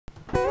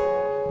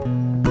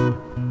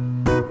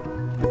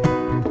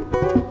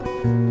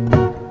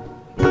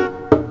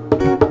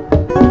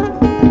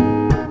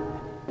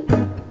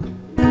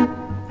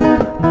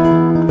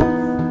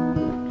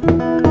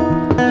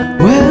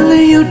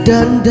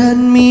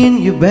and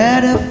you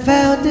better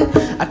felt it.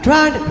 I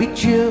tried to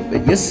beat you,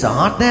 but you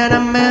saw that I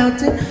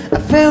melted. I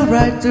fell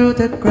right through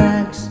the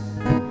cracks,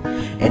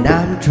 and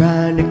I'm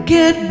trying to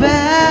get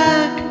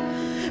back.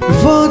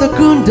 Before the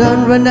cool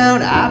done run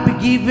out, I'll be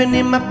giving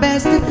it my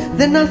best.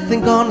 There's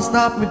nothing gonna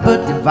stop me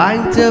but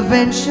divine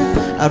intervention.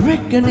 I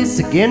reckon it's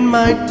again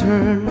my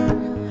turn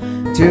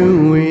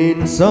to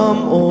win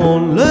some or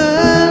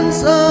learn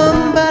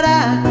some, but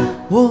I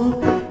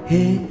won't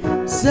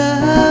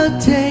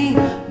hesitate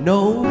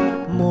no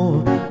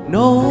more,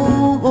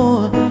 no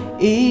more.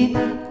 It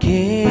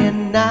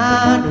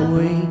cannot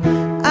wait.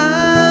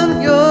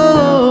 I'm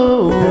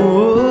yours.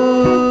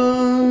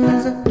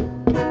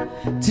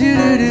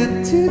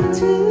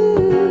 Do-do-do-do-do.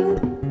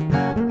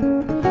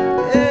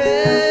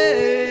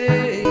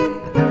 Hey,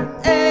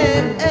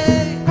 hey,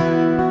 hey.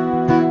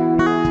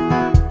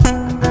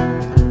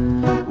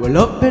 Well,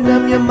 open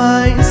up your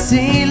mind,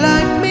 see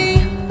like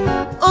me.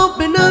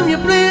 Open up your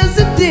plans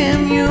and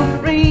damn you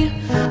free.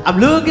 I'm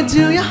looking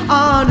to your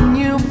heart and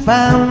you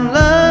found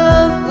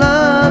love,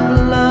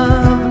 love,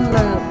 love,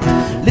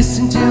 love.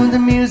 Listen to the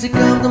music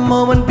of the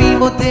moment,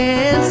 people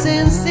dance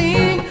and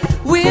sing.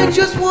 We're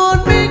just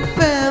one big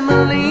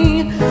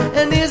family,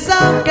 and it's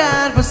our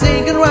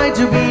God-forsaken right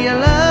to be a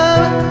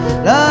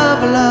love,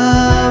 love,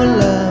 love,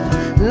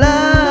 love,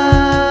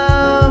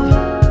 love.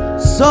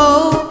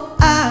 So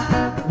I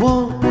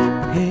won't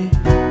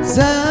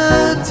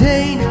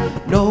hesitate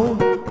no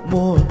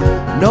more,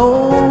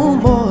 no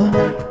more.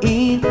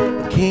 It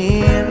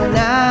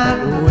cannot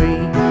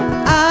wait.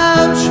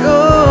 I'm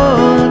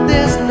sure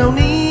there's no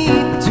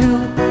need to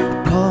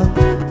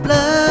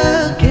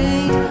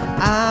complicate.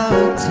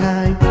 Our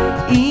time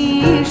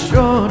is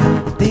short.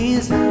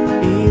 This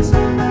is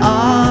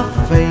our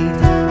fate.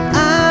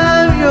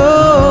 I'm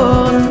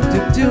yours.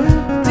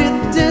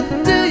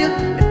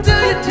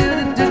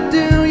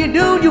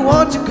 Do you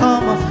want to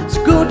come on?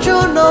 Scoot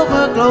on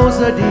over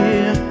closer,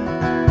 dear,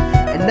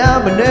 and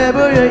I'm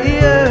never your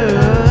ear.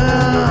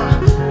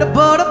 The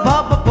butter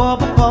pop pop pop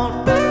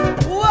pop.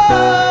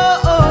 Whoa,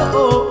 oh,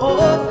 oh, oh,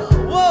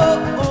 whoa,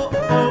 oh,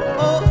 oh,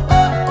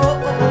 oh, oh,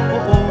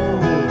 oh, oh.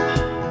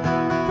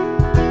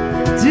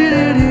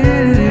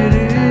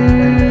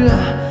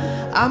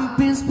 I've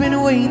been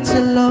spending way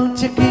too long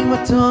checking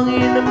my tongue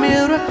in the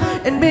mirror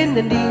and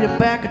bending the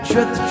back of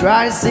truth to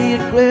try to see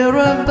it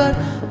clearer, but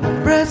my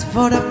breath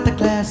fought up the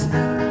glass.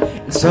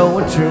 So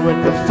untrue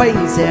in the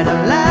face and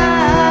I'm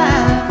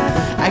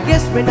alive. I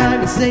guess when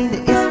I'm saying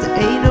that there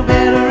ain't no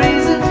better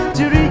reason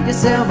to rid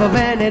yourself of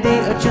vanity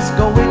or just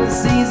go with the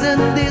season.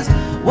 This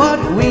what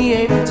we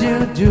aim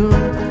to do.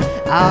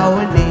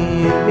 Our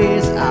name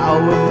is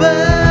our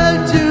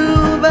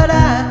virtue, but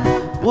I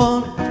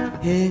won't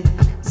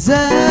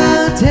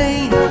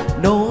hesitate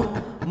no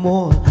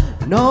more,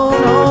 no,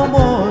 no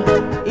more.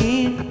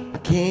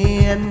 It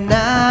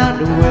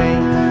cannot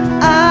wait.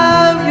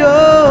 I'm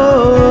yours.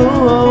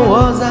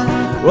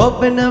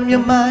 Open up your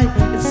mind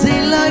and see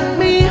like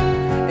me,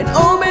 and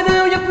open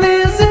up your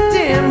plans and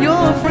damn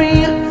you're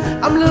free.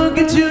 I'm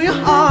looking to your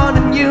heart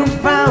and you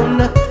found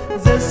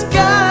the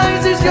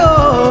skies is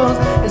yours.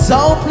 And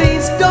so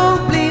please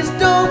don't, please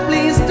don't,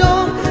 please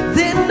don't.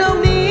 There's no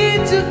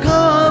need to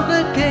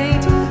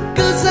complicate,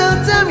 cause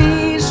our time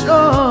is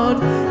short.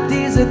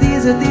 This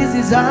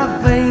is our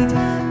fate.